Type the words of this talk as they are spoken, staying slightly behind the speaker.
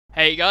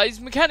Hey guys,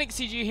 Mechanic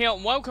CG here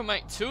and welcome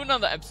back to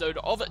another episode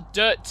of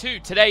Dirt 2.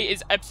 Today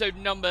is episode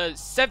number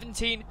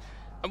 17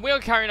 and we are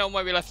carrying on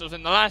where we left off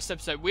in the last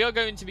episode. We are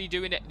going to be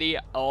doing the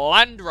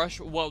Land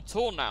Rush World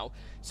Tour now.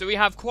 So we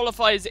have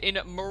qualifiers in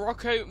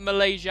Morocco,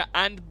 Malaysia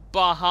and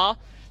Baja.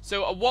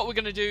 So what we're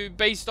going to do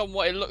based on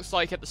what it looks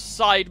like at the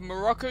side,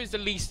 Morocco is the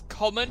least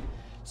common.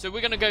 So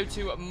we're going to go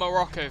to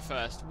Morocco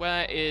first.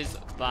 Where is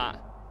that?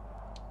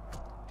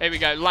 Here we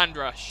go, Land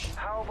Rush.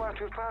 How about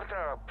we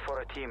partner up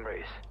for a team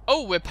race?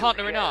 Oh, we're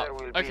partnering up.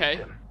 We'll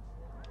Okay.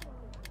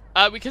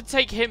 We could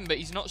take him, but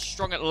he's not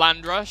strong at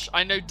Land Rush.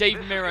 I know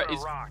Dave Mirror is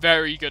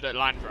very good at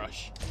Land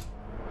Rush.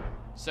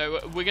 So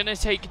we're going to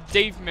take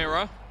Dave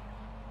Mirror.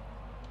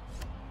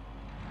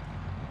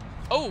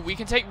 Oh, we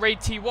can take Raid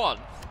T1.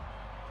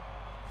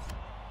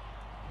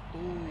 Ooh.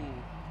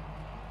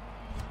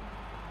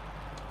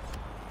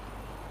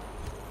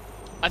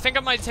 I think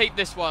I might take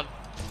this one.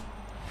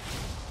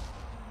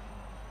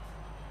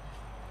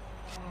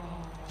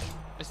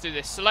 Let's do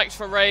this. Select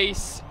for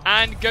race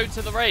and go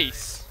to the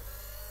race.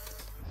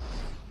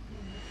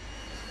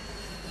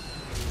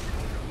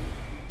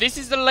 This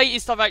is the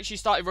latest I've actually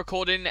started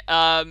recording,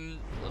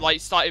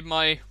 started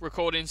my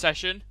recording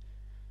session.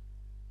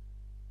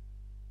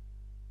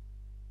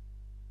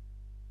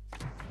 Hey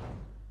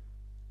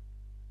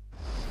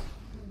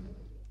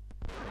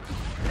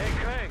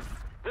Craig,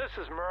 this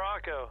is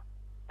Morocco.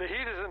 The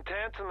heat is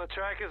intense and the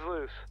track is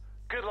loose.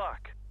 Good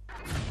luck.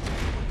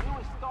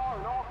 Newest star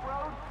in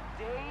off-road,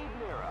 Dave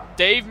Mirror.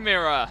 Dave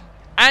Mirror.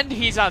 And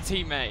he's our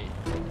teammate.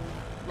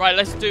 Right,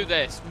 let's do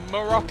this.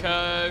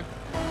 Morocco.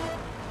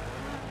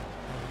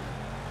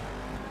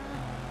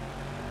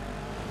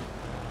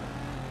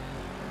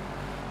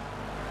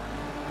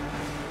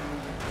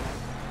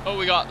 Oh,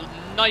 we got a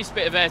nice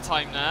bit of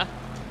airtime there.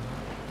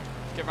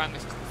 Let's get around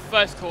this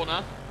first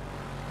corner.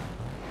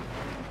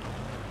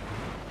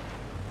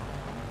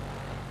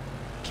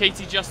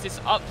 Katie Justice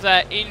up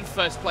there in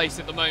first place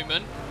at the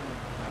moment.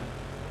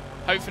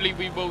 Hopefully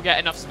we will get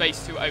enough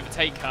space to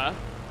overtake her.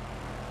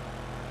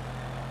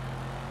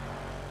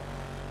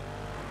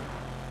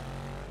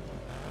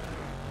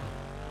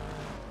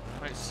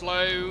 Right,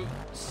 slow,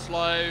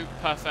 slow,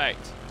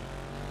 perfect.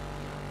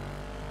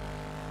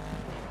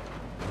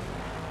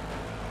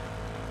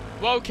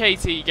 Whoa,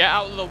 Katie, get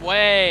out of the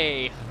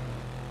way.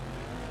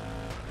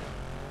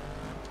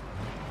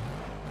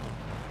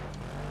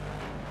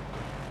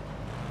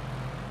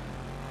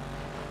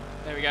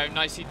 There we go,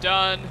 nicely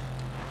done.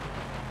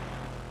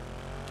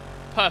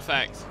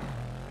 Perfect.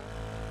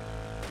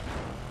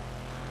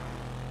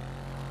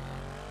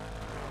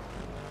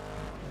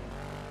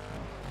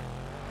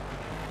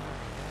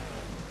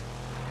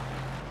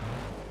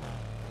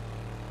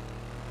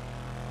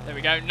 There we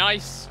go,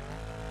 nice.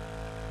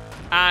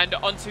 And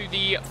onto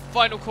the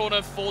final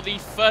corner for the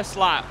first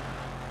lap.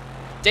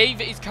 Dave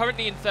is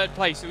currently in third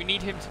place, so we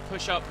need him to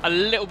push up a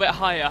little bit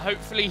higher.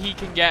 Hopefully he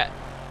can get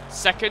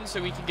second,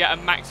 so we can get a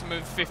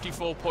maximum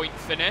 54-point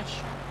finish.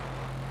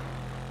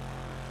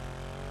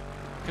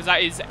 Because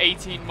that is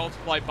 18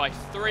 multiplied by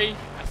 3,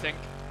 I think.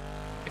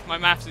 If my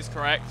maths is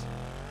correct.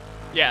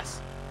 Yes.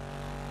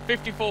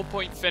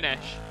 54-point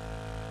finish.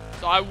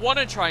 So I want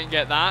to try and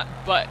get that,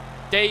 but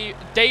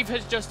Dave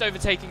has just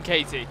overtaken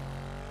Katie.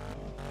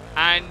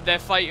 And they're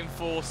fighting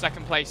for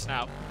second place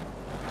now.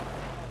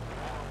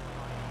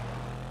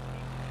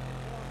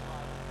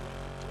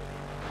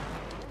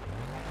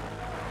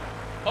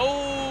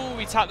 Oh,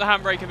 we tapped the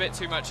handbrake a bit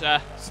too much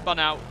there. Spun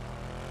out.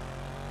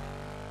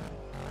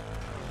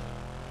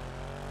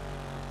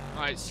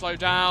 Right, slow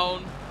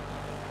down.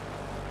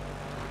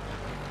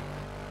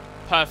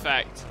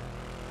 Perfect.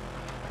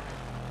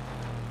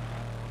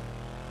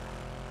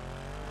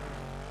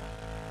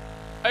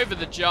 Over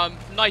the jump,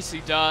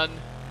 nicely done.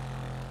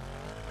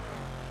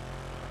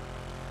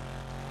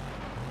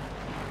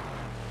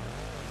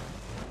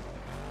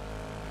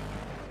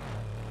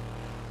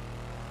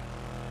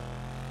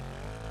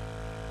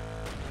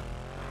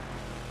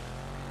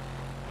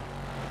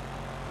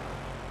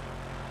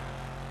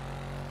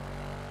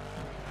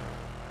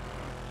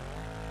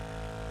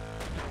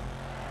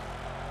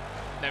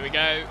 There we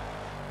go.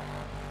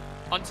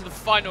 Onto the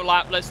final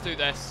lap. Let's do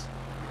this.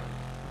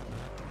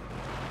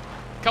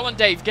 Come on,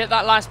 Dave. Get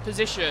that last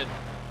position.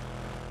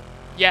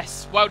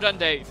 Yes. Well done,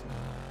 Dave.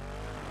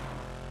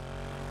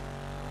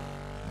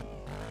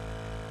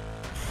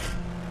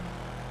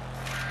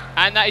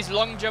 And that is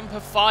long jumper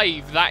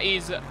 5. That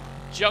is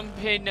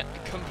jumping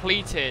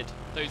completed.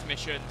 Those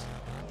missions.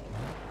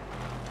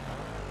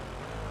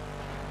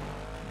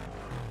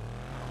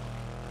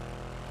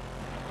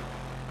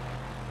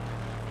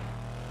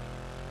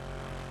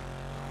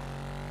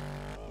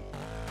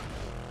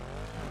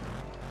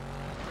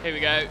 Here we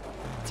go.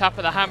 Tap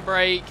of the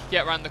handbrake,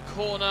 get around the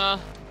corner.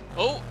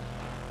 Oh,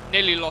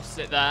 nearly lost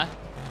it there.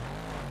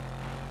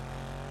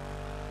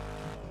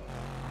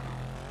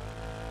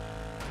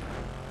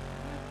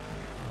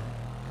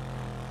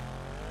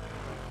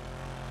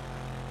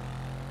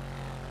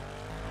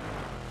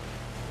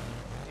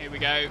 Here we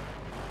go.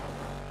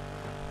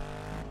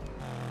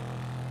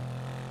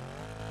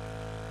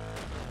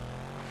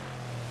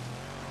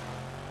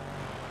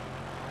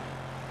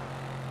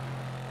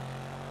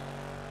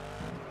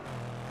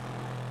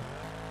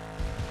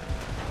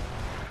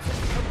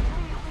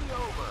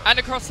 And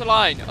across the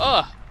line.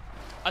 Ugh.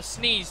 I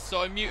sneezed,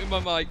 so I muted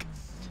my mic.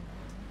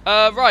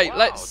 Right, Wow,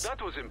 let's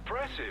that was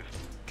impressive.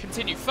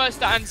 continue.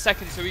 First and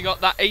second, so we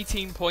got that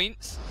 18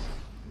 points.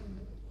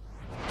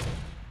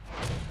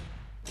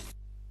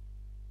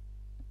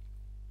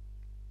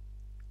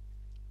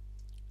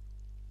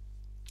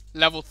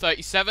 Level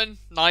 37,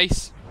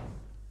 nice.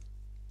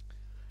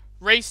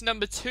 Race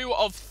number 2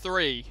 of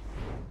 3.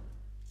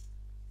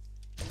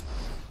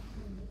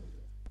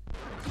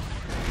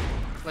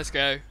 Let's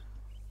go.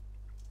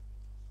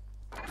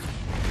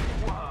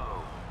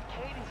 Whoa.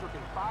 Katie's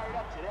looking fired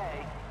up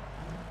today.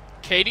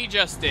 Katie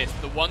Justice,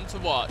 the one to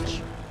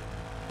watch.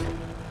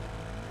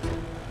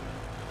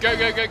 Go,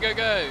 go, go, go,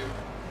 go.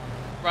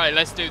 Right,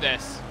 let's do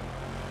this.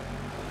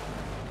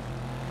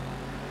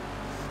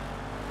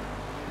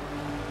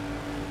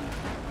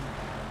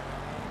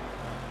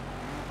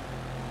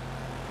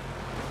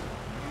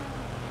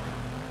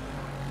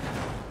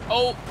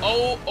 Oh,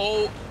 oh,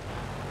 oh.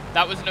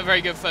 That wasn't a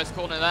very good first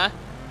corner there.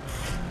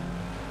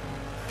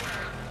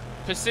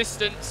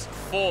 Persistence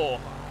 4.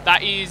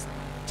 That is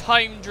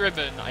time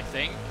driven, I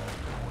think.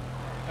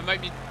 It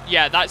might be,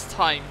 yeah, that's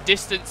time.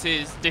 Distance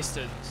is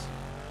distance.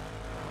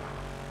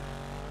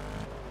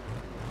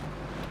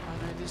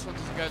 Oh no, this one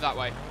doesn't go that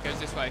way. It goes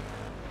this way.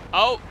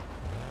 Oh!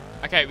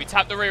 Okay, we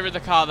tapped the rear of the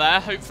car there.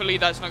 Hopefully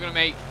that's not going to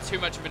make too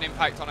much of an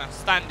impact on our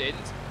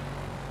standings.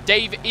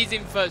 Dave is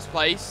in first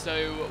place,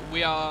 so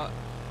we are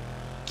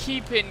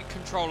keeping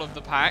control of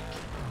the pack.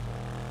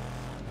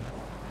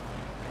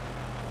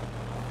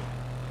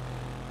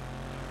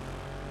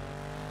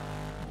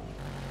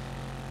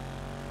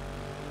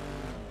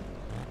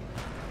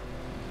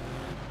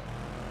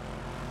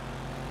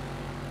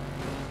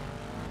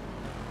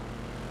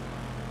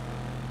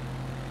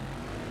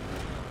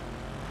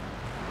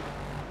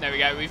 There we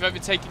go, we've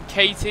overtaken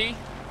Katie.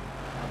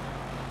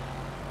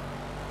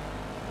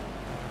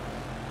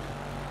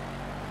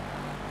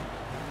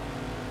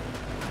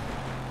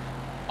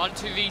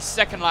 Onto the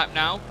second lap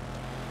now.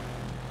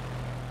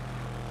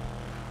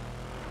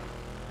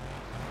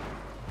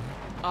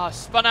 Ah,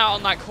 spun out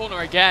on that corner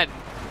again.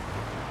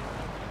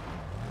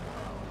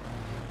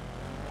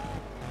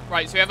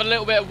 Right, so we have a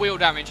little bit of wheel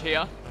damage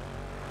here.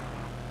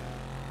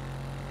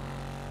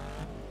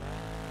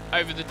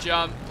 Over the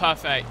jump,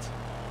 perfect.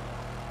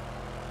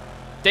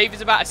 Dave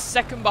is about a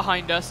second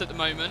behind us at the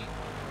moment.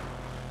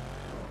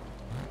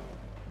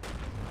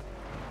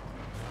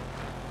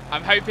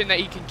 I'm hoping that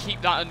he can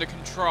keep that under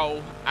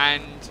control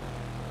and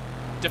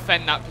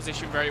defend that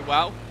position very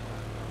well.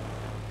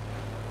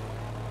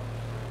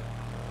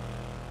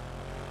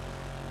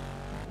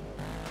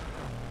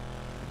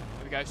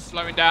 There we go,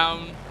 slowing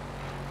down.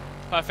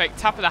 Perfect,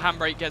 tap of the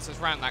handbrake gets us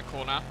round that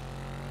corner.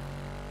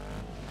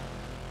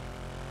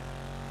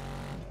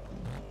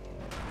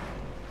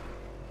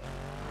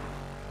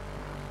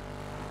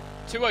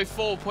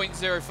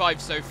 .204.05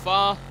 so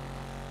far.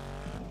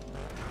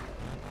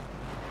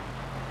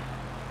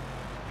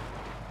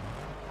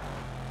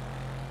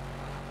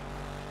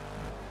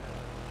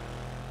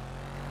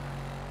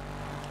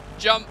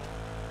 Jump.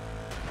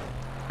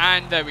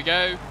 And there we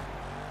go.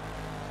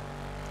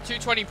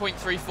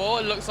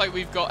 220.34. It looks like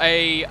we've got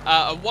a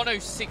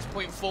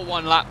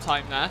 106.41 lap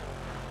time there.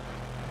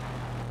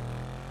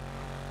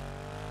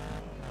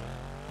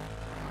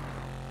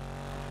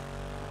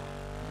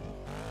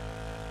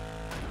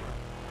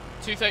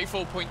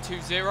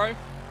 .234.20.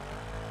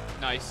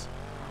 Nice.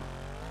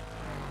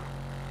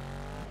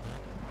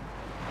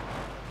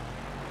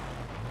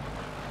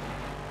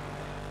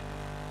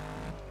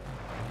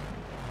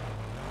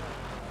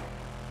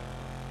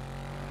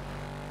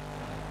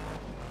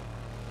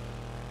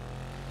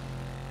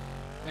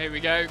 Here we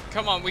go.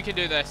 Come on, we can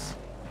do this.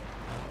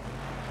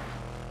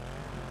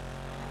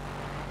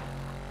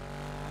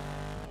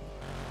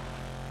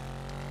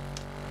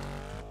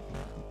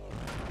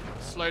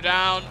 Slow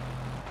down.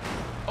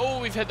 Oh,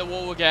 we've hit the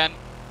wall again.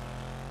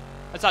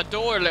 That's that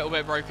door a little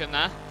bit broken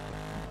there.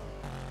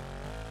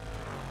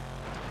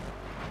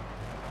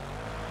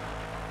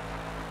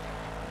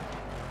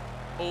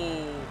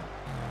 Oh,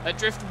 that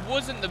drift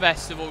wasn't the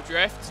best of all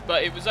drifts,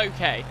 but it was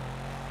okay.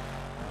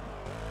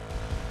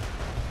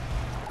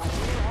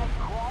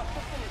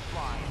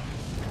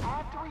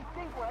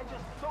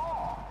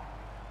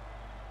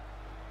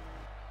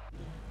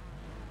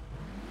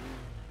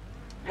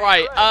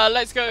 Right,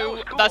 let's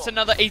go. Cool. That's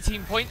another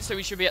 18 points, so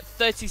we should be at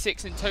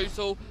 36 in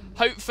total.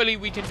 Hopefully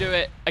we can do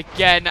it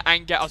again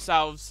and get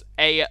ourselves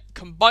a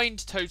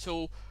combined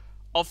total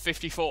of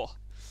 54.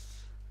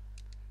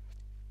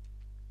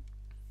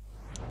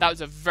 That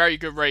was a very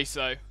good race,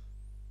 though.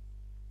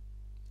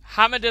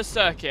 Hamada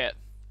Circuit.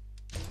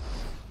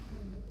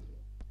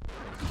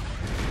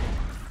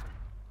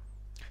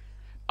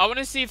 I want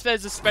to see if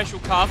there's a special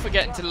car for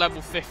getting to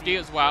level 50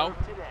 as well.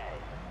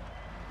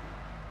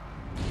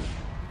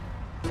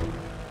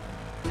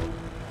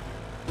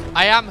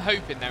 I am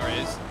hoping there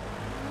is.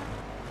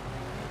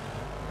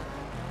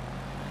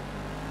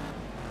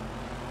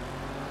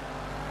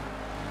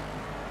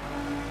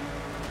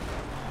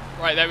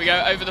 Right, there we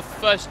go, over the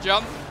first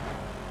jump.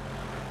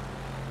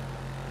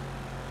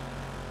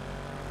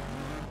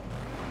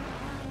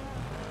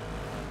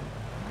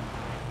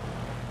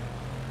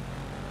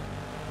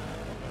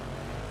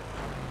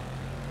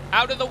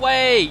 Out of the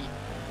way!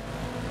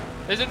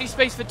 There's only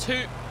space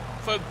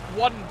for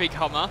one big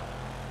Hummer.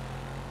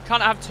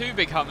 Can't have two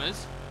big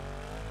Hummers.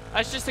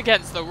 That's just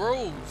against the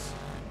rules.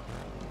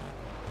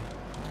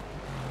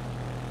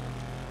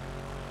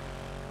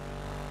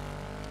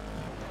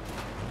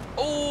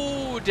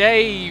 Oh,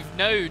 Dave.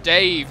 No,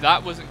 Dave.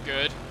 That wasn't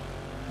good.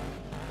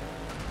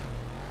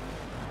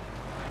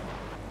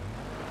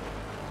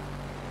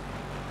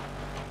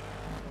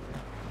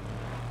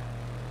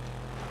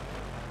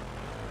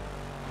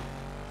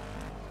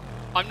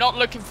 I'm not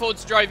looking forward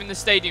to driving the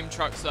stadium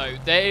trucks, though.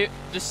 The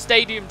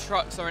stadium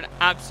trucks are an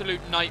absolute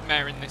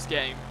nightmare in this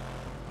game.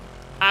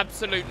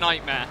 Absolute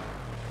nightmare.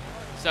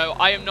 So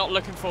I am not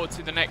looking forward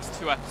to the next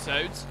 2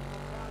 episodes.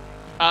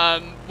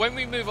 When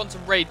we move on to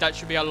Raid, that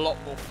should be a lot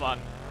more fun.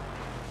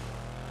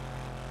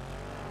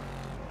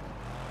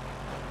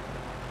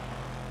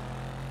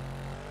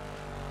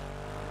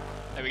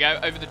 There we go,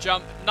 over the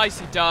jump.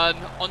 Nicely done.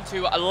 On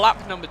to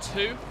lap number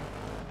 2.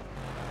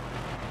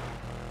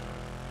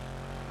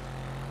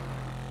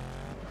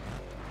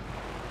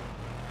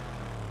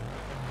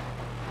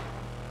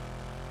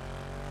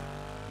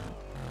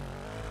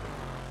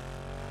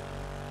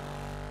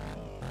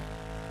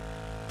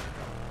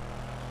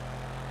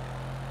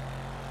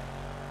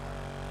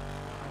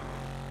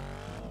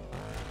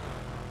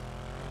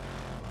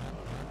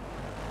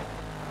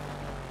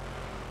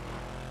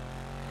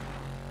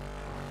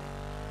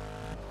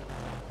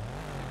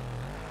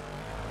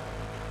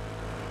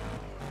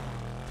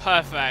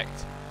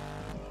 Perfect.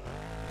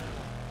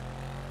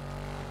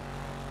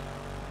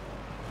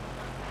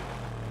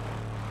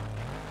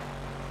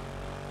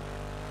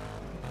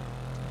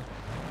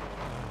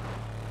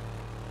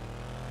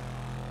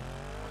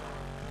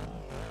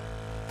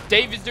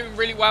 Dave is doing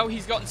really well.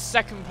 He's gotten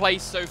 2nd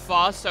place so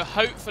far, so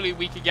hopefully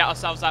we can get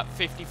ourselves that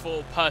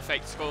 54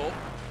 perfect score.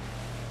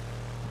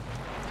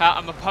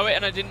 I'm a poet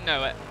and I didn't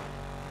know it.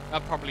 I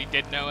probably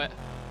did know it.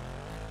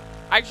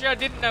 Actually, I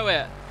didn't know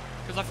it.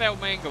 Because I failed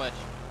my English.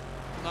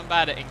 Because I'm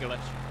bad at English.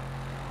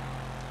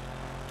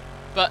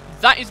 But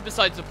that is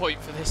besides the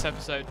point for this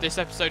episode. This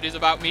episode is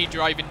about me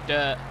driving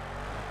dirt.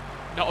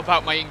 Not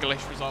about my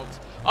English results.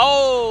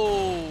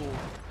 Oh!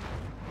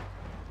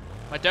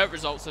 My dirt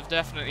results are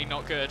definitely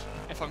not good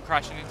if I'm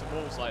crashing into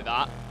walls like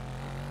that.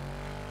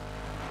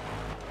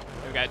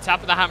 There we go.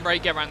 Tap of the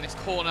handbrake, get around this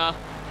corner.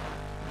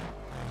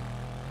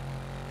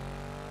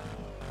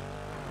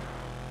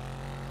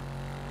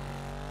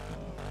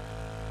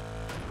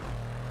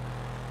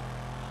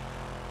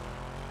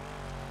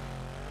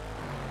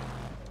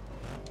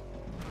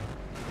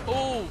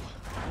 Oh!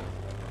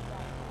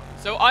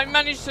 So I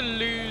managed to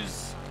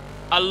lose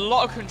a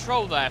lot of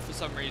control there for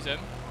some reason.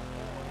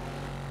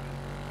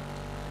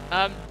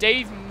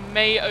 Dave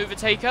may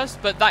overtake us,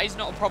 but that is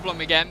not a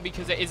problem again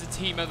because it is a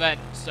team event.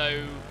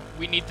 So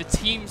we need the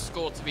team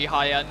score to be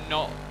higher,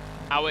 not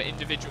our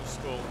individual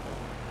score.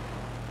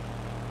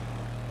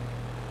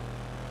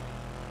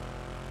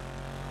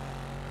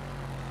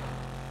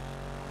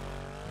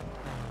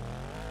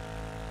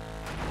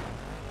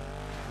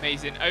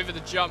 Amazing. Over the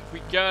jump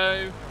we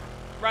go.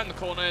 Round the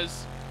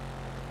corners.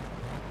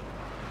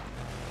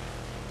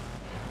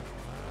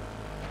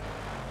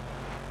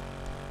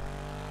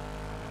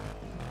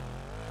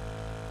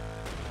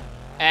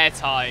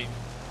 Airtime.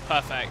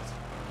 Perfect.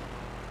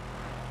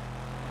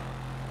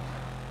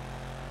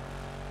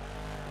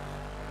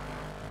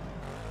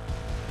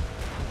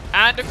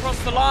 And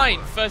across the line.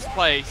 First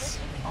place.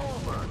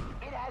 Over.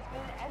 It has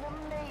been an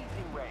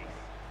amazing race.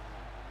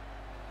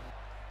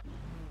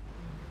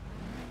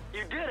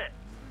 You did it!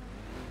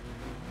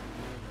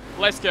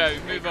 Let's go.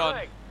 Move Hey, on.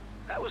 Craig,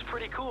 that was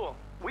pretty cool.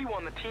 We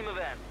won the team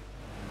event.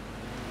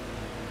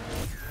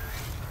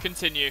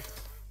 Continue.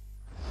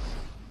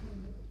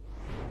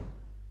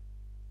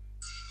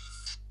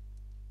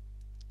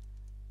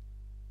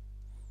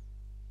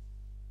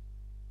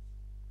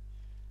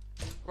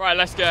 Right,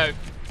 let's go.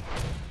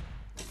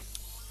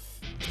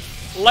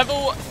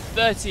 Level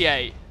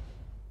 38.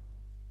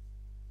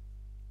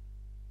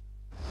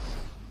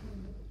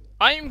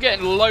 I am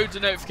getting loads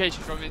of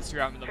notifications from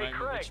Instagram at the moment,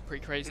 Craig, which is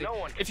pretty crazy. no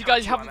one can If you touch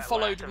guys you on haven't that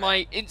followed last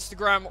my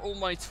Instagram or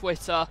my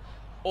Twitter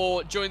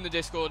or joined the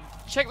Discord,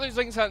 check those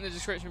links out in the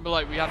description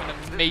below. We have an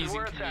This is amazing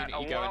where it's at,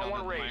 community a going on one-on-one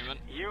at the race. moment.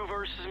 You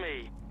versus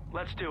me.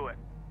 Let's do it.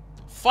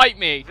 Fight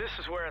me! This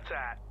is where it's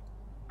at.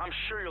 I'm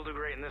sure you'll do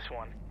great in this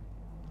one.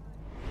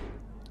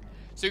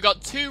 So we've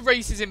got 2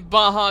 races in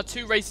Baja,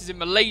 2 races in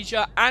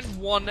Malaysia, and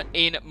 1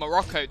 in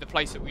Morocco, the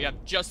place that we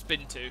have just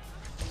been to.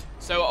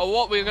 So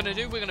what we're going to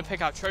do, we're going to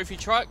pick our trophy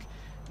truck.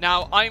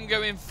 Now, I'm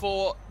going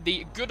for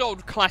the good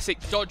old classic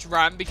Dodge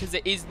Ram because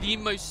it is the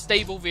most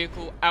stable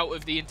vehicle out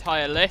of the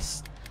entire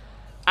list.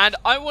 And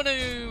I want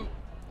to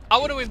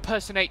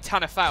impersonate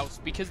Tanner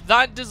Faust because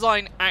that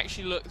design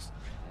actually looks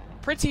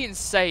pretty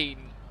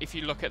insane if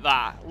you look at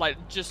that.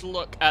 Like, just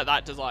look at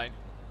that design.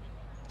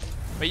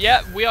 But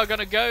yeah, we are going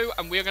to go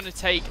and we are going to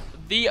take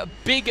the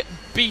big,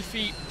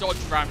 beefy Dodge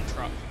Ram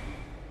truck.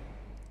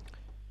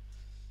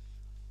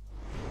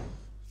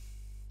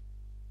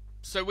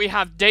 So we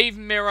have Dave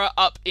Mirror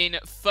up in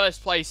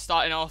first place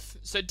starting off.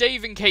 So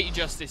Dave and Katie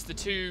Justice, the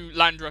two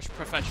Land Rush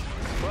professionals.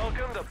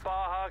 Welcome to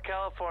Baja,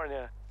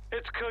 California.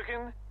 It's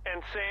cooking,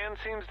 and sand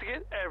seems to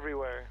get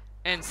everywhere.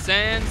 And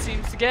sand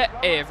seems to get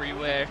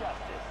everywhere.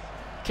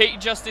 Katie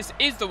Justice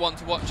is the one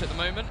to watch at the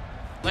moment.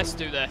 Let's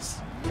do this.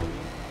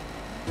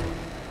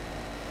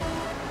 Oh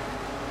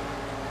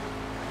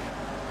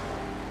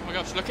my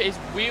gosh, look at his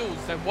wheels.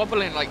 They're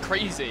wobbling like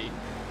crazy.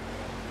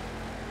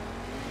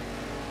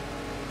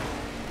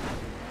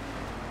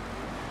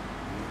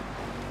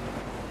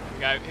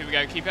 Here we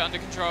go. Keep it under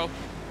control.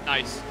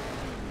 Nice.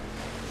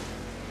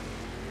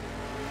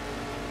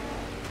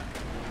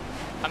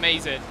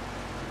 Amazing.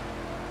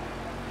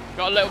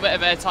 Got a little bit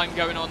of airtime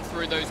going on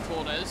through those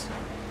corners.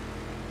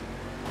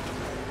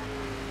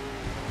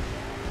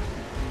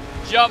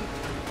 Jump.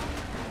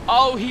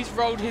 Oh, he's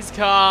rolled his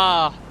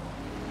car.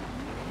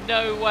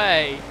 No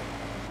way.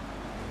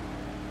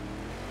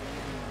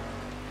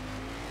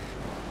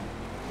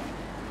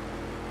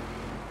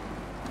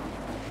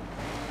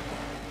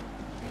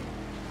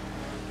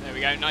 There we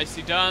go,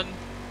 nicely done.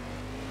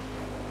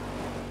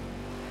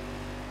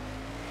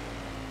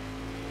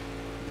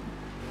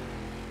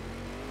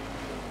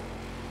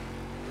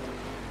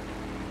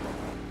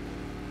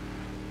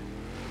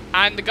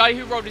 And the guy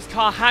who rolled his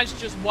car has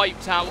just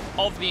wiped out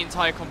of the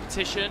entire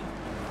competition.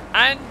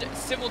 And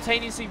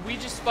simultaneously, we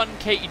just spun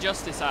Katie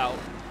Justice out.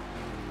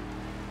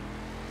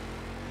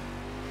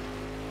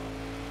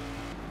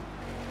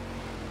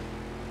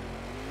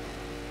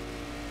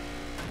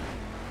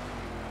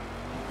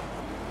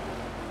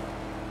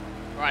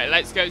 Right,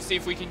 let's go see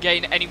if we can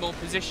gain any more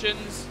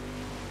positions.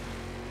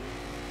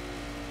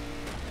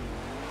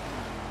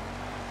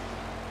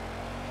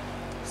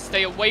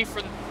 Stay away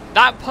from...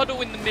 That puddle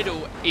in the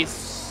middle is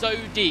so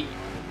deep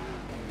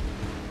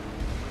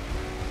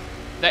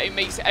that it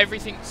makes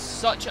everything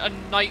such a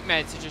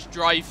nightmare to just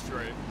drive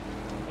through.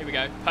 Here we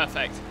go.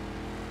 Perfect.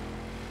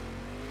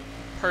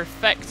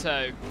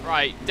 Perfecto.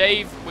 Right,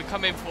 Dave, we're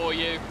coming for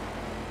you.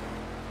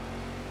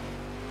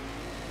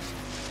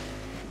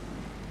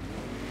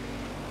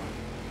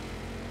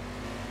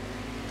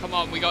 Come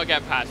on, we gotta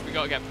get past. We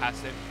gotta get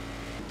past him.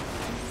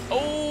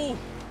 Oh,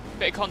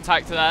 bit of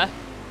contact there.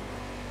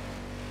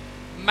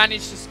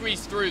 Managed to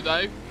squeeze through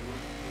though.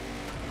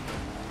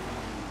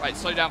 Right,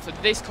 slow down for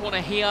this corner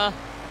here.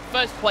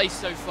 First place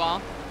so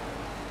far.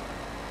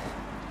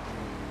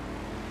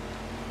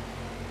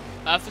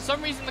 For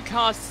some reason the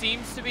car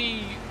seems to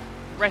be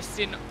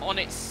resting on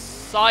its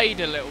side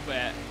a little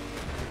bit.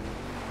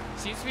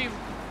 Seems to be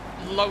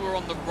lower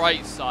on the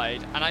right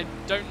side, and I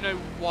don't know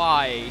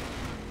why.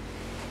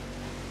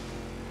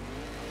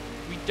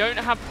 We don't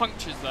have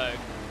punctures though,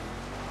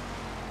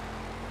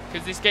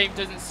 because this game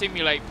doesn't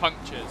simulate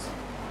punctures.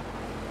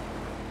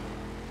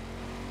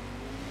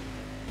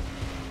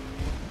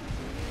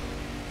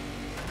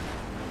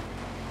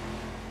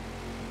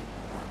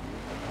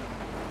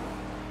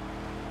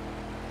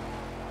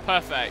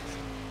 Perfect.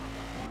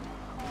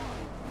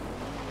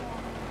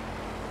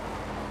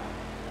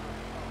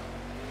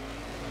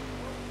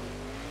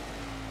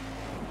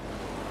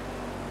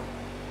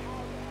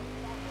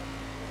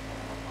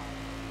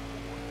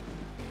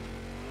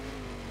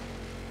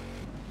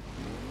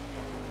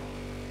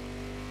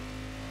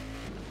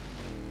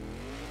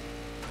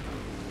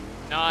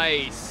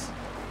 Nice.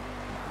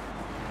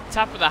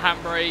 Tap of the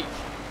handbrake.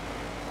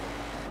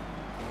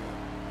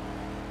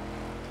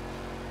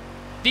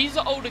 These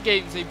are older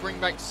games, they bring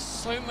back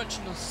so much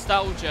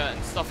nostalgia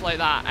and stuff like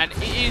that, and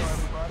it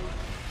is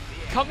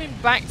coming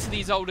back to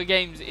these older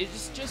games, it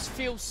just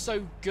feels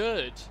so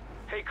good.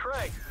 Hey,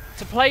 Craig.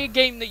 To play a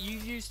game that you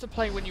used to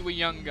play when you were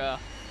younger.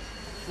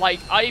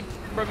 Like, I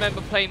remember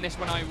playing this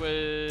when I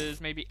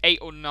was maybe 8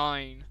 or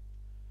 9.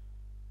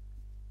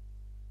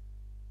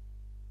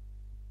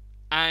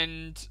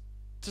 And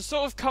to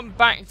sort of come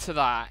back to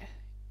that,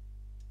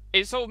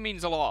 it sort of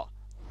means a lot.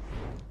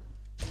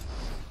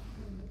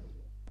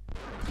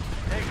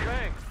 Hey,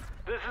 Craig.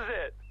 This is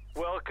it.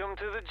 Welcome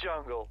to the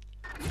jungle.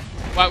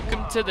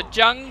 Welcome to the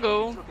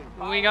jungle.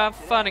 We got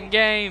fun and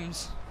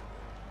games.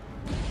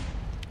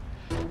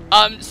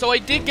 So I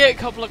did get a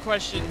couple of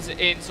questions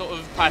in sort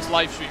of past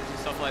live streams and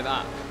stuff like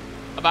that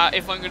about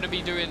if I'm going to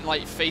be doing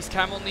like face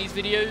cam on these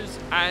videos,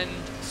 and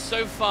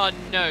so far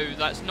no,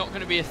 that's not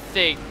going to be a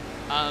thing.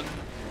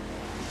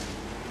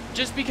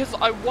 Just because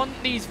I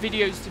want these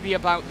videos to be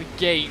about the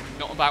game,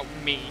 not about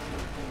me.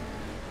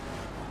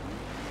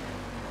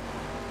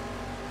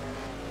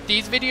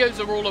 These videos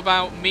are all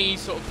about me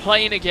sort of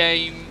playing a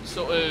game,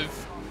 sort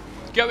of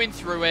going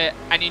through it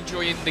and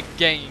enjoying the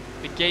game.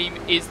 The game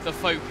is the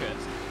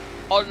focus.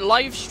 On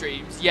live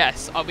streams,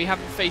 yes, I'll be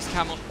having face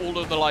cam on all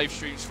of the live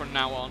streams from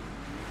now on.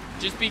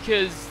 Just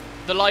because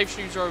the live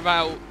streams are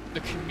about the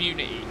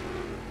community,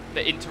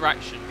 the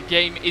interaction. The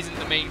game isn't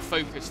the main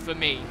focus for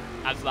me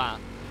as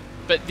that.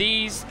 But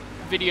these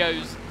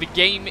videos, the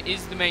game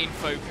is the main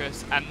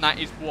focus, and that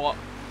is what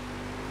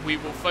we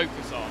will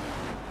focus on.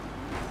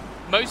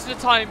 Most of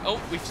the time...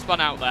 Oh, we've spun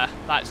out there.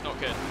 That's not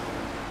good.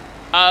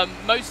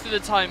 Most of the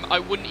time, I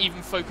wouldn't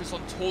even focus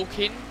on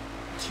talking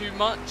too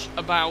much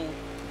about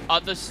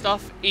other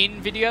stuff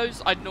in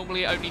videos. I'd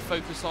normally only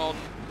focus on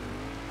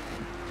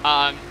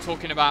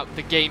talking about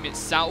the game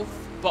itself.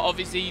 But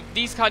obviously,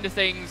 these kind of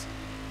things,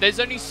 there's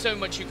only so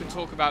much you can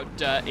talk about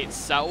Dirt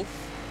itself.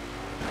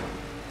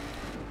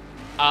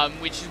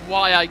 Which is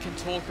why I can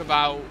talk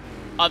about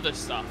other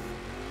stuff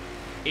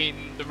in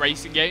the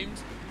racing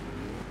games.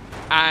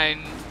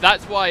 And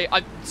that's why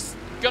I'm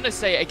gonna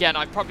say it again.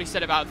 I've probably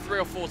said it about 3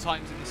 or 4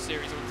 times in this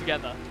series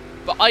altogether.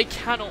 But I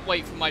cannot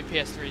wait for my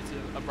PS3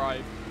 to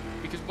arrive.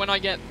 Because when I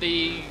get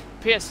the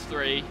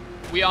PS3,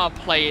 we are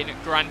playing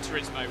Gran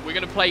Turismo. We're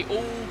going to play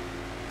all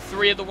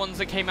 3 of the ones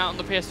that came out on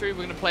the PS3. We're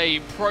going to play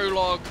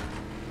Prologue,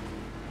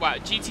 well,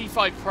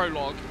 GT5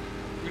 Prologue.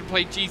 We're going to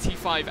play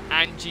GT5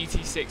 and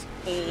GT6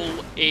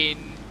 all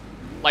in,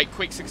 like,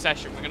 quick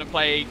succession. We're going to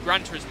play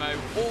Gran Turismo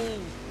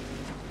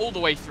all the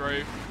way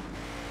through.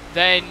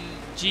 Then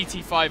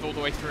GT5 all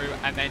the way through,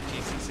 and then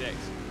GT6.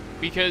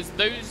 Because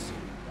those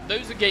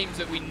are games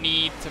that we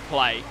need to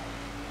play.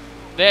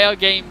 They are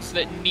games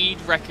that need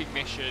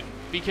recognition,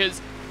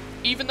 because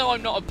even though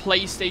I'm not a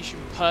PlayStation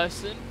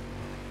person,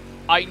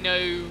 I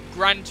know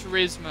Gran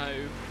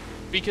Turismo,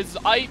 because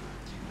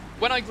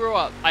when I grew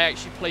up, I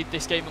actually played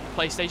this game on the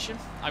PlayStation,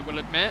 I will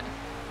admit.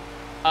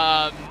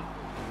 I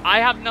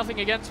have nothing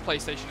against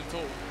PlayStation at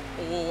all,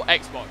 or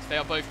Xbox. They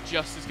are both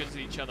just as good as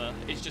each other.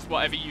 It's just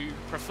whatever you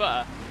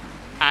prefer.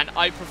 And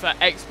I prefer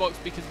Xbox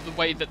because of the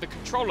way that the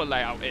controller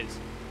layout is.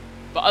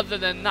 But other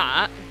than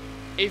that,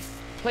 if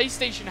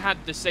PlayStation had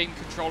the same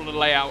controller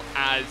layout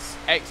as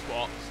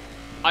Xbox,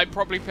 I'd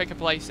probably pick a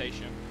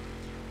PlayStation.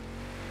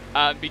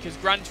 Because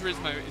Gran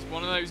Turismo is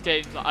one of those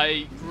games that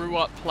I grew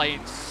up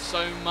playing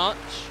so much.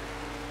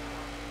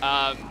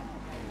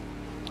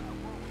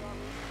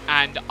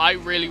 And I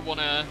really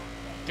want to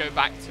go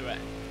back to it.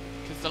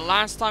 Because the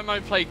last time I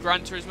played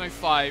Gran Turismo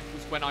 5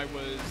 was when I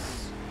was...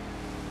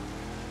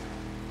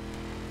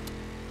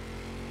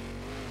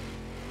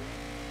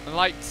 I'd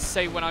like to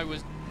say when I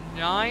was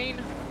 9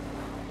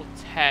 or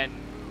 10,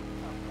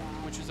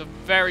 which was a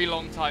very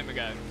long time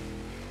ago.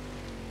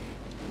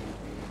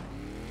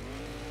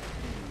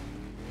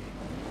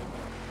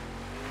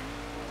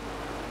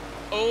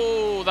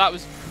 Oh, that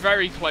was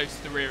very close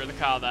to the rear of the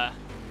car there.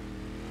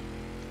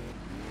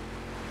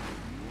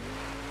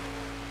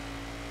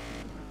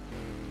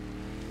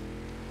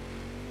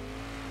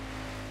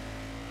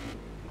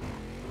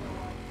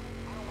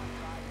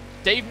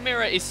 Dave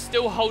Mirra is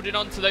still holding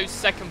on to those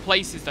second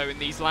places, though, in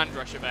these Land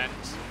Rush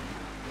events.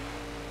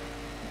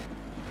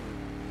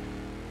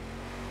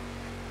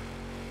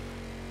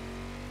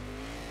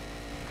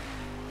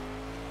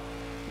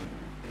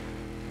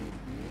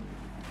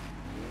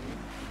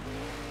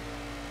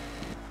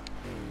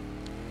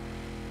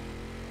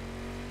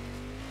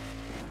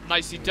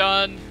 Nicely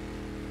done.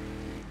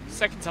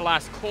 Second to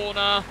last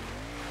corner.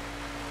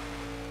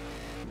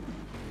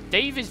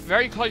 Dave is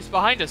very close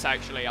behind us,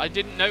 actually. I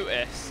didn't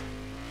notice.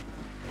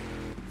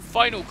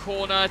 Final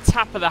corner,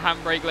 tap of the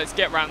handbrake. Let's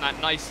get around that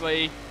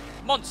nicely.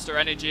 Monster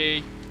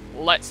Energy.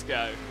 Let's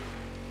go.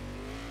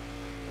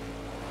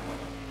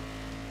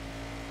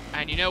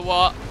 And you know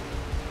what?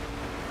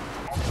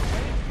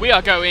 We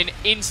are going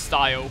in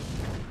style.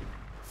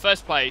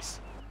 First place.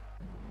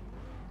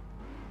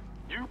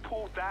 You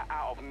pulled that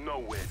out of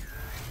nowhere.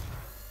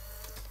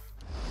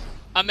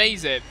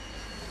 Amazing.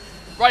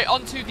 Right,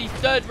 on to the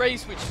third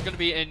race, which is going to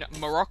be in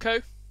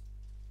Morocco.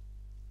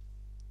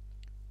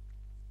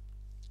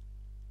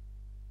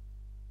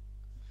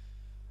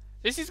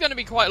 This is going to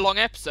be quite a long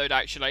episode,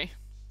 actually,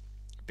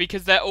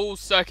 because they're all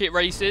circuit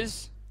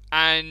races,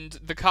 and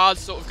the cars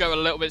sort of go a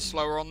little bit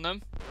slower on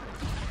them.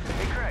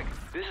 Hey, Craig,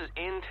 this is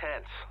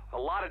intense. A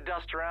lot of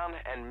dust around,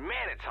 and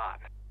man, it's hot.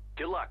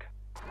 Good luck.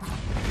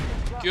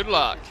 Good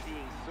luck.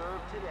 Being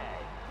served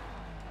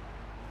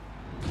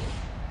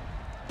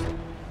today.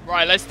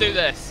 Right, let's do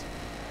this.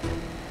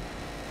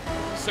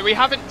 So we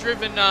haven't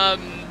driven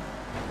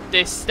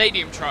this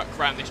stadium truck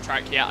around this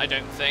track yet, I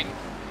don't think.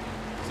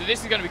 So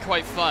this is going to be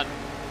quite fun.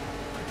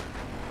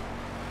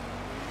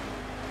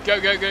 Go,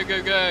 go, go,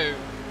 go, go.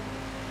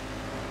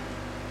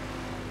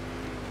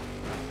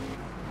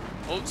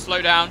 Oh,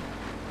 slow down.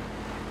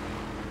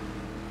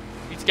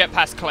 Need to get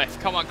past Cliff.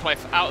 Come on,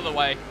 Cliff. Out of the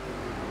way.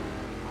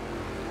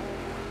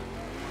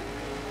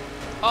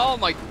 Oh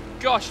my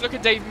gosh, look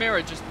at Dave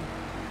Mirra just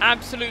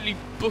absolutely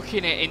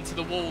booking it into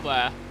the wall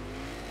there.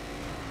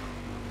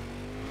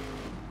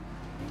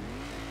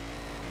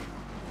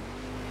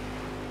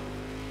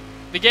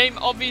 The game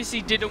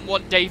obviously didn't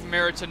want Dave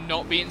Mirra to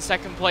not be in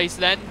second place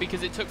then,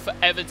 because it took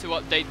forever to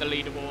update the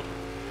leaderboard.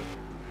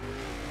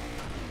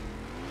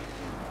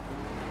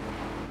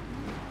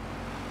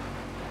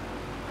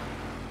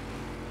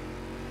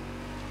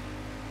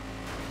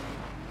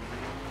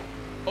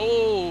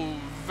 Oh,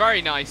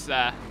 very nice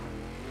there.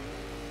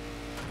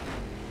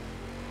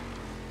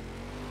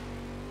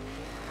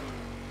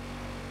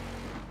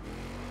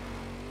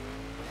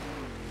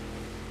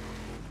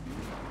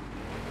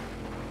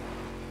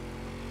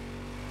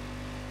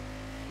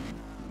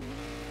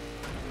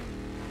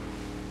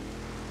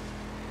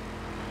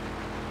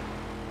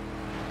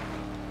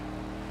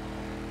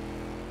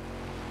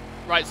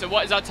 Right, so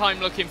what is our time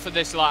looking for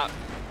this lap?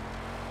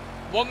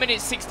 1 minute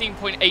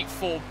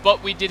 16.84,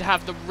 but we did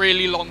have the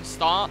really long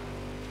start,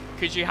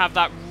 because you have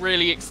that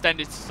really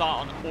extended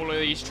start on all of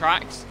these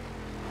tracks.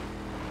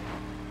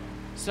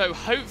 So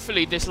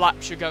hopefully this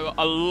lap should go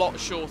a lot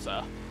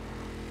shorter.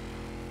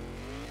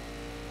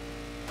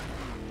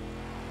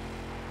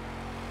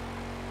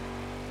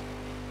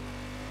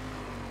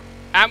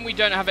 And we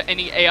don't have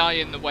any AI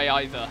in the way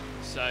either,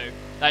 so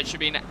that should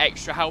be an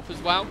extra help as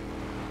well.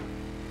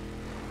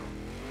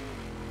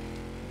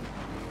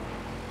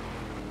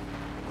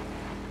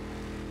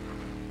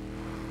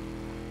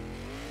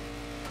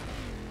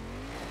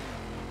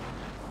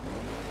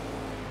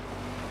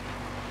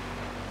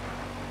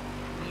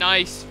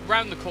 Nice,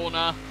 round the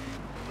corner.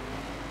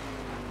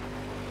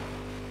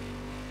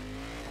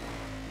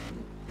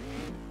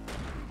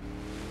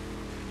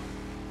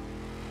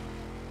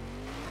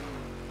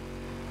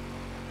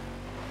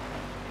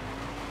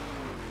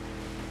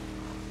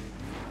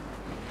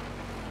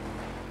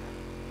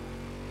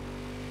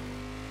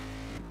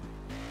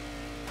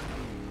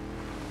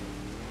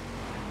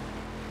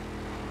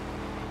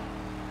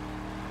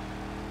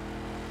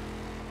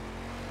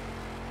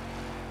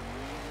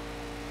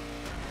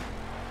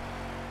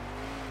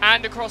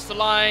 And across the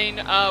line,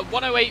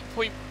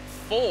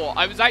 108.4.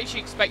 I was actually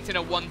expecting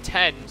a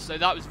 110, so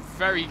that was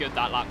very good,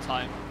 that lap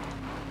time.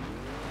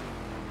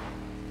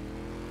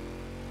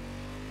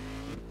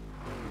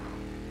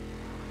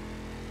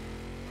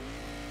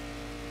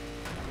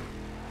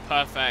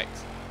 Perfect.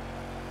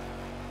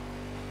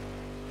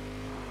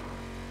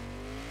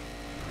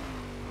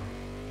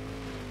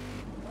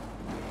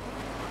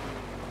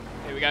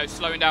 Here we go,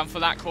 slowing down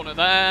for that corner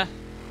there.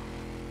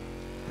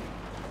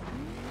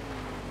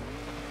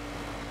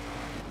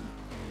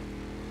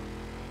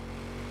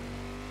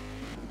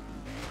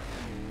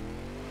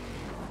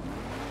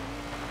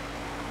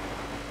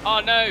 Oh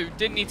no,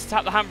 didn't need to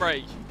tap the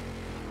handbrake.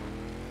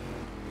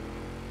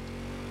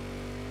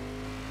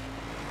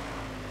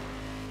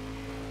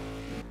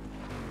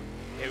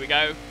 Here we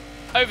go.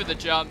 Over the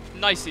jump,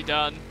 nicely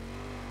done.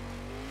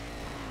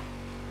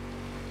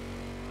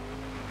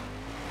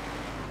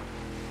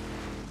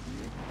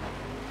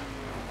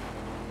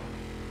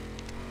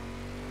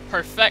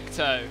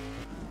 Perfecto.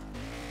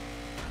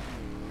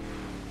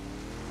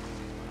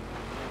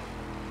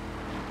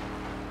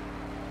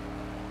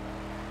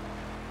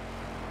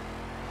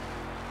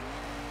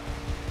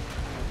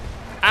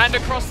 And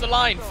across the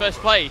line, first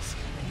place.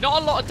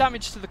 Not a lot of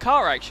damage to the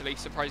car, actually,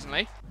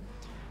 surprisingly.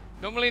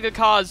 Normally the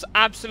car's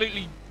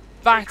absolutely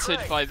battered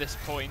by this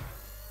point.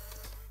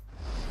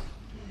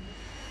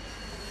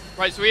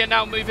 Right, so we are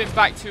now moving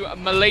back to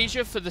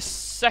Malaysia for the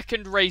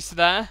second race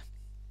there.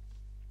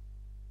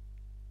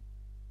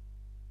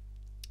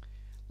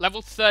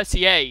 Level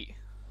 38.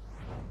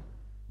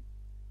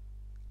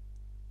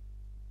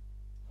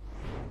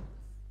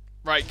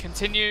 Right,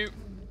 continue.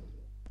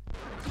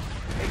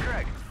 Hey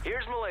Craig,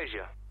 here's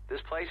Malaysia.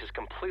 This place is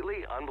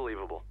completely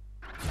unbelievable.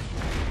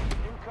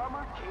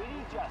 Newcomer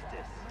Katie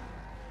Justice.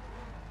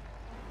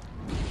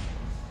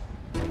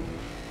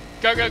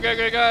 Go, go, go,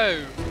 go,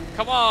 go.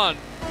 Come on.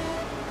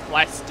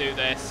 Let's do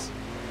this.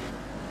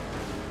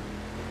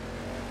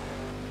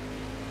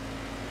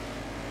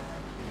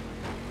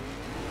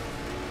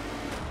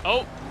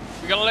 Oh,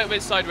 we got a little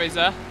bit sideways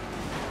there.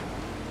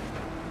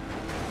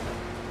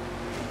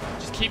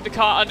 Just keep the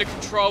car under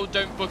control.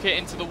 Don't book it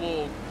into the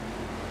wall.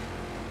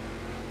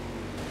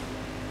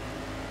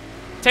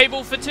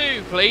 Table for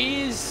two,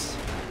 please.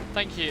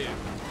 Thank you.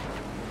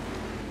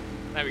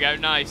 There we go.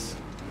 Nice.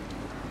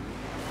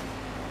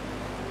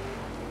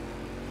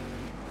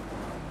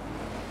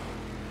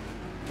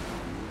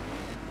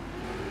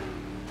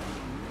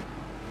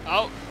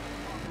 Oh.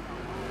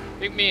 I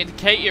think me and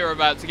Katie are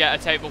about to get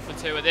a table for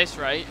two at this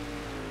rate.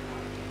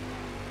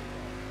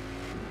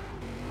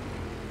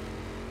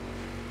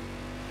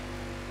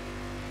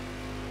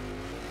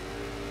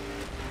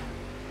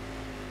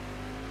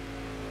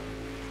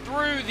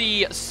 Through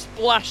the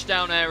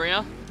splashdown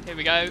area. Here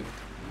we go.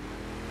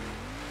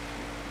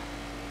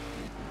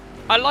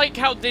 I like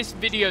how this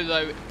video,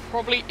 though,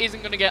 probably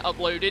isn't going to get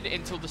uploaded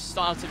until the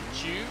start of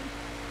June.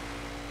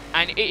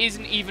 And it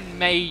isn't even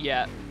May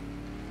yet.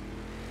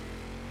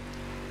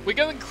 We're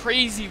going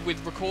crazy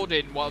with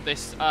recording while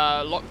this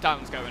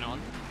lockdown's going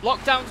on.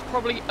 Lockdown's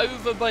probably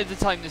over by the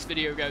time this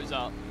video goes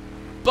up.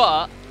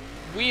 But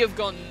we have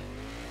gone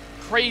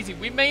crazy.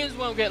 We may as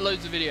well get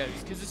loads of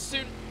videos. Because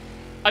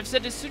I've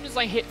said as soon as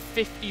I hit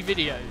 50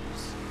 videos,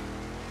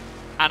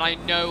 and I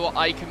know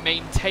I can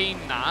maintain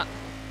that,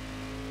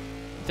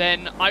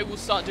 then I will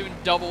start doing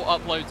double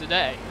uploads a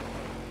day.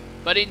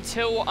 But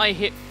until I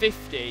hit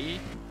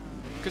 50...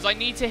 because I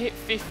need to hit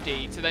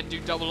 50 to then do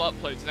double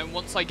uploads. And then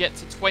once I get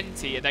to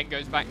 20, it then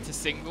goes back to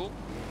single.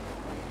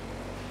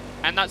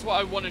 And that's what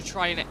I want to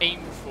try and aim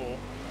for.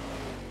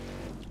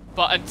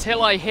 But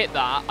until I hit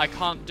that, I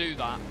can't do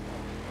that.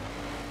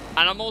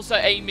 And I'm also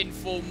aiming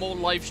for more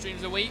live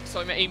streams a week. So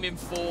I'm aiming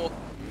for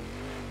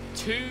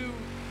 2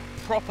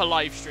 proper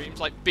live streams,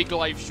 like big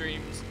live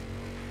streams,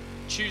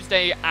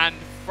 Tuesday and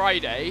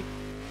Friday.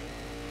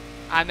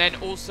 And then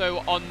also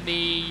on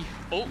the...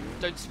 Oh,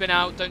 don't spin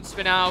out, don't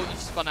spin out. You've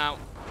spun out.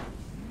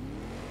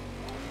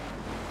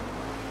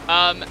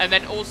 And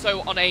then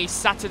also on a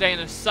Saturday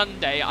and a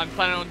Sunday, I'm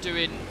planning on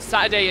doing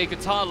Saturday a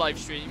guitar live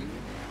stream.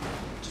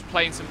 Just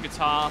playing some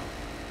guitar.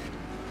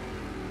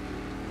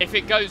 If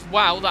it goes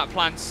well, that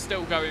plan's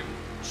still going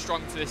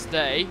strong to this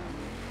day.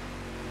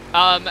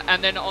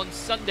 And then on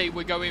Sunday,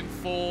 we're going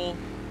for...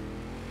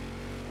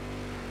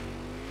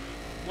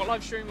 What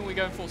live stream are we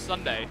going for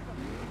Sunday?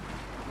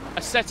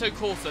 Assetto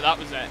Corsa, that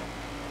was it.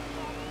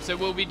 So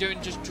we'll be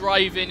doing just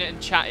driving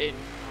and chatting.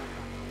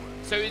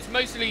 So it's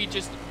mostly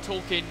just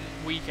talking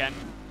weekend.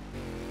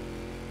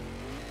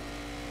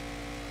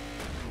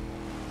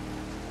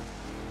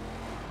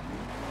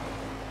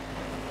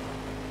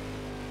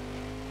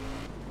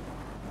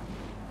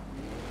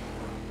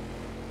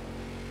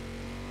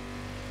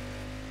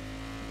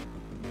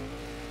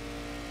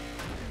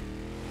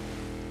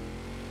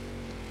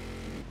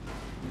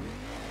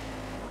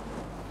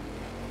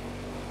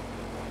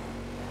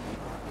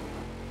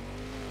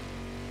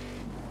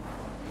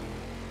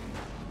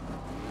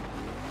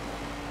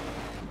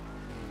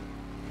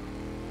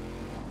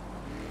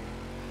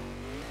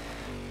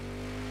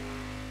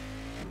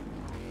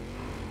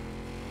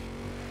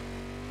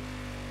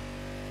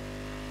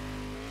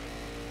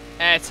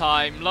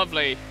 Airtime,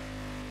 lovely.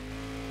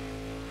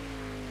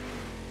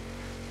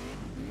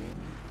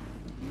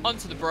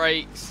 Onto the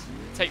brakes,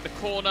 take the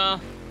corner.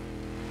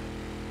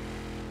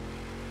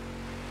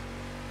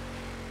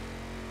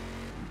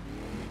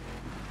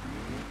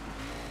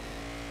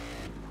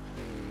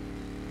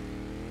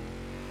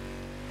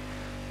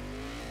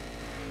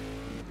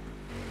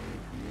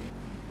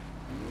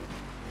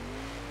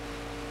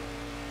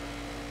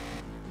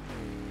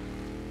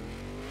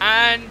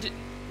 And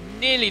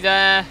nearly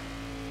there.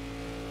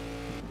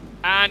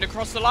 And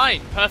across the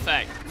line.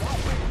 Perfect.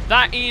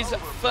 That is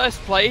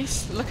first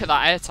place. Look at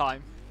that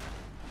airtime.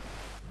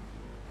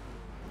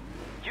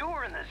 You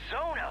were in the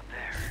zone out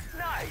there.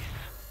 Nice.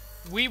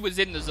 We was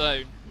in the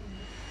zone.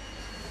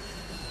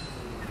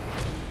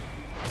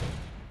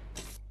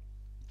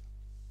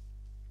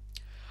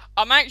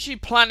 I'm actually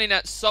planning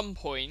at some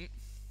point,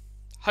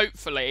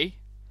 hopefully,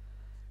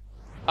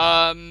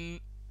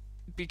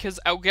 because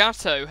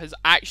Elgato has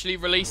actually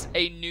released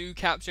a new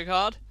capture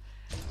card.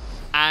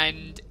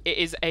 And it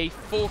is a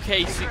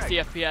 4K 60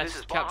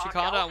 FPS capture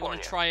card. I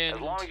want to try and...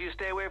 As long as you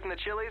stay away from the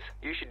chilies,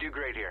 you should do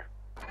great here.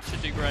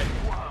 Should do great.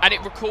 And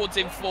it records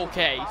in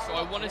 4K, so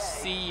I want to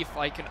see if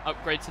I can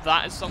upgrade to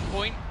that at some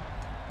point.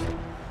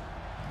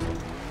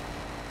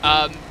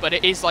 But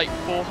it is like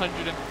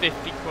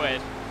 450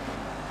 quid.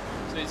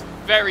 So it's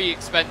very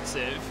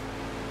expensive.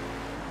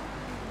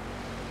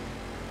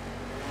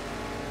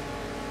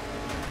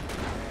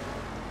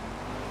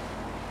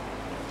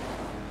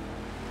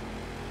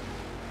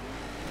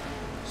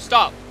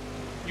 Stop!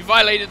 You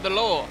violated the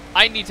law.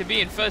 I need to be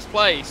in first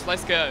place.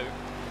 Let's go.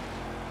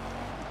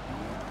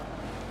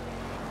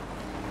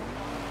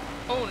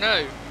 Oh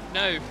no,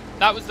 no.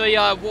 That was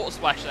the water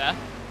splash there.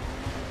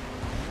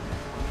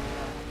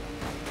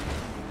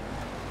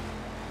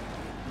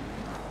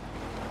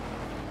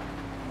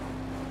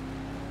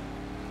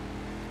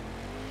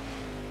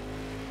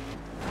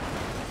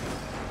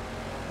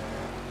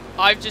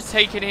 I've just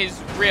taken his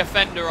rear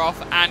fender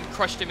off and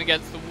crushed him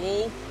against the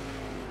wall.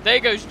 There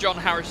goes John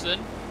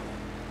Harrison.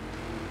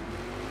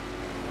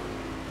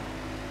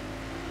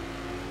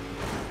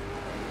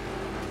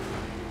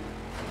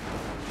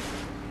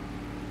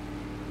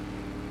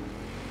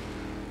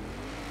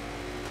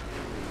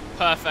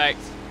 Perfect.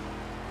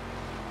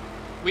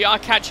 We are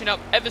catching up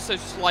ever so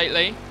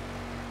slightly.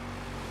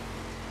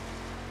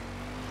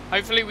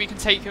 Hopefully we can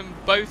take them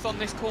both on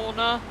this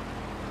corner.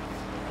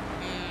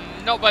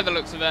 Not by the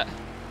looks of it.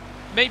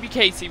 Maybe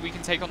Katie we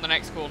can take on the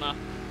next corner.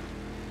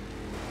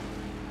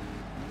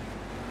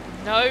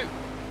 No.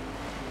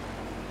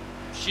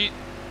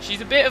 She's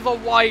a bit of a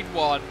wide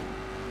one.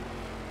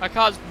 Her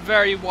car's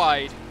very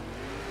wide.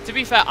 To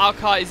be fair, our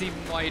car is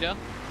even wider.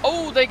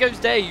 Oh, there goes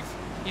Dave.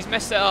 He's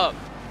messed it up.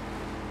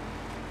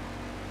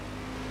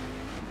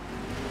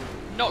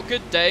 Not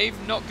good, Dave.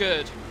 Not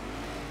good.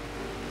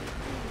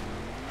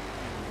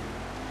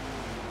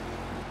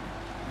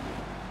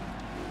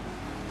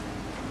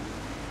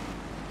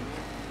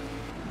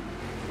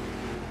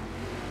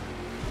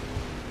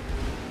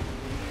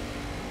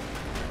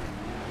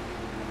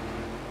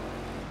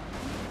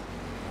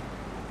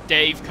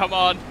 Dave, come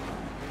on.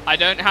 I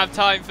don't have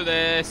time for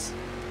this.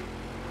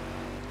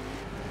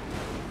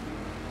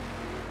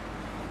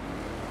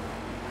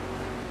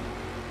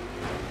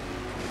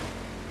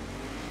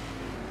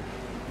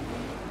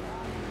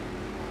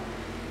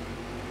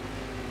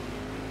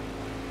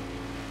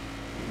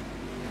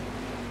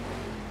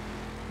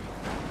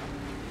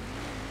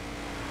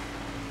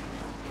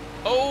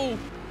 Oh!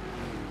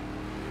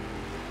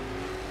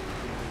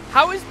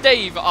 How is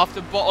Dave,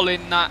 after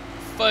bottling that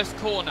first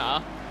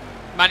corner,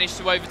 managed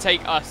to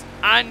overtake us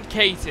and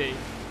Katie?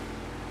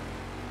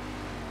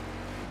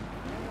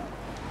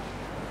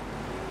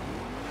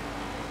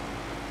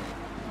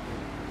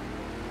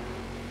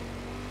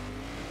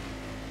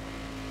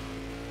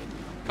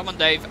 Come on,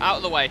 Dave. Out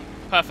of the way.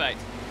 Perfect.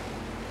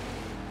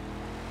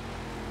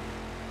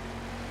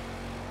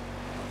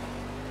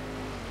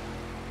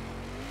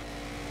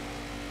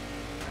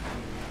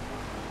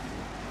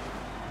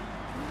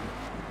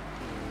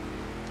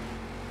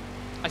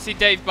 I see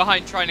Dave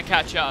behind trying to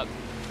catch up.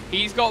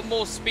 He's got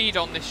more speed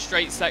on this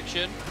straight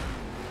section.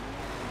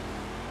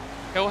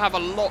 He'll have a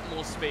lot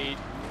more speed.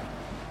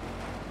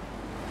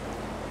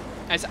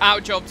 It's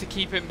our job to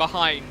keep him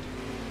behind.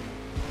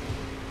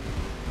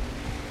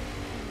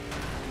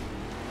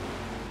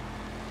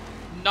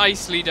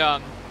 Nicely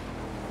done.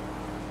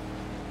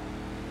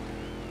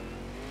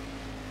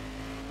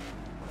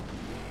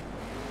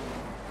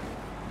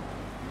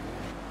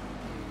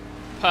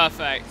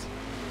 Perfect.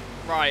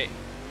 Right.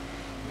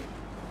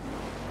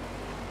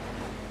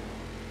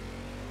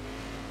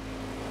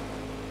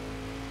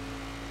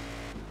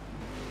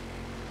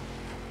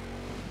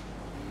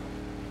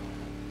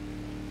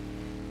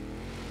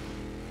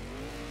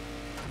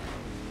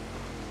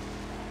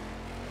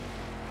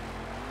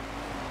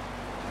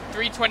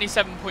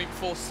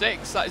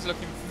 .327.46, that is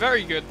looking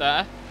very good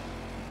there.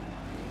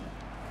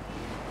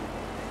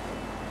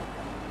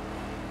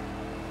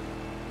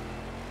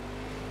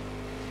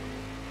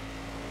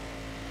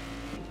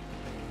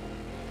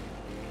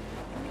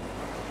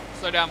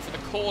 Slow down for the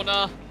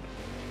corner.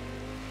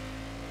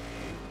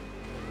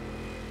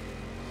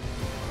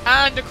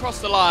 And across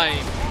the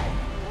line.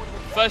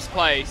 First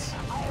place.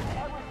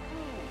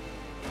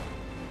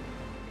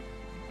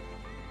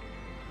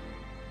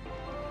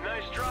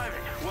 Nice driving.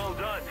 Well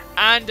done.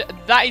 And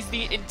that is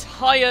the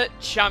entire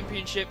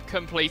championship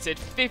completed.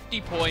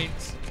 50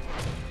 points.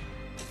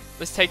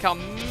 Let's take our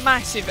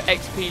massive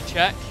XP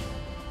check.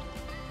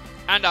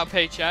 And our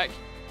paycheck.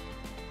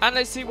 And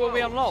let's see what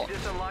we unlock. You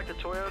just unlocked a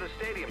Toyota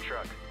Stadium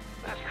truck.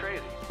 That's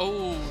crazy.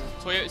 Oh,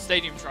 Toyota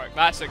Stadium truck.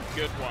 That's a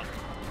good one.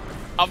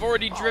 I've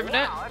already driven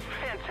it. Wow, that's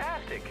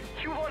fantastic.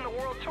 You won the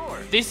world tour.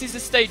 This is the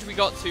stage we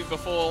got to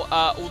before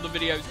all the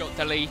videos got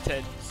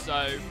deleted.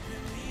 So,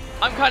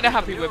 I'm kind of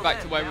happy we're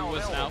back to where we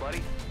was now.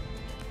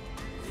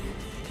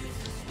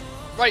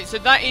 Right, so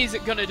that is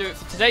going to do it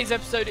for today's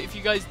episode. If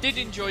you guys did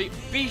enjoy,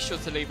 be sure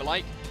to leave a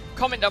like,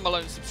 comment down below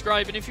and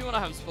subscribe. And if you want to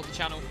help support the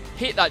channel,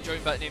 hit that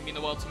join button. It means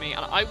the world to me.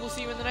 And I will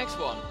see you in the next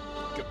one.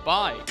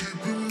 Goodbye.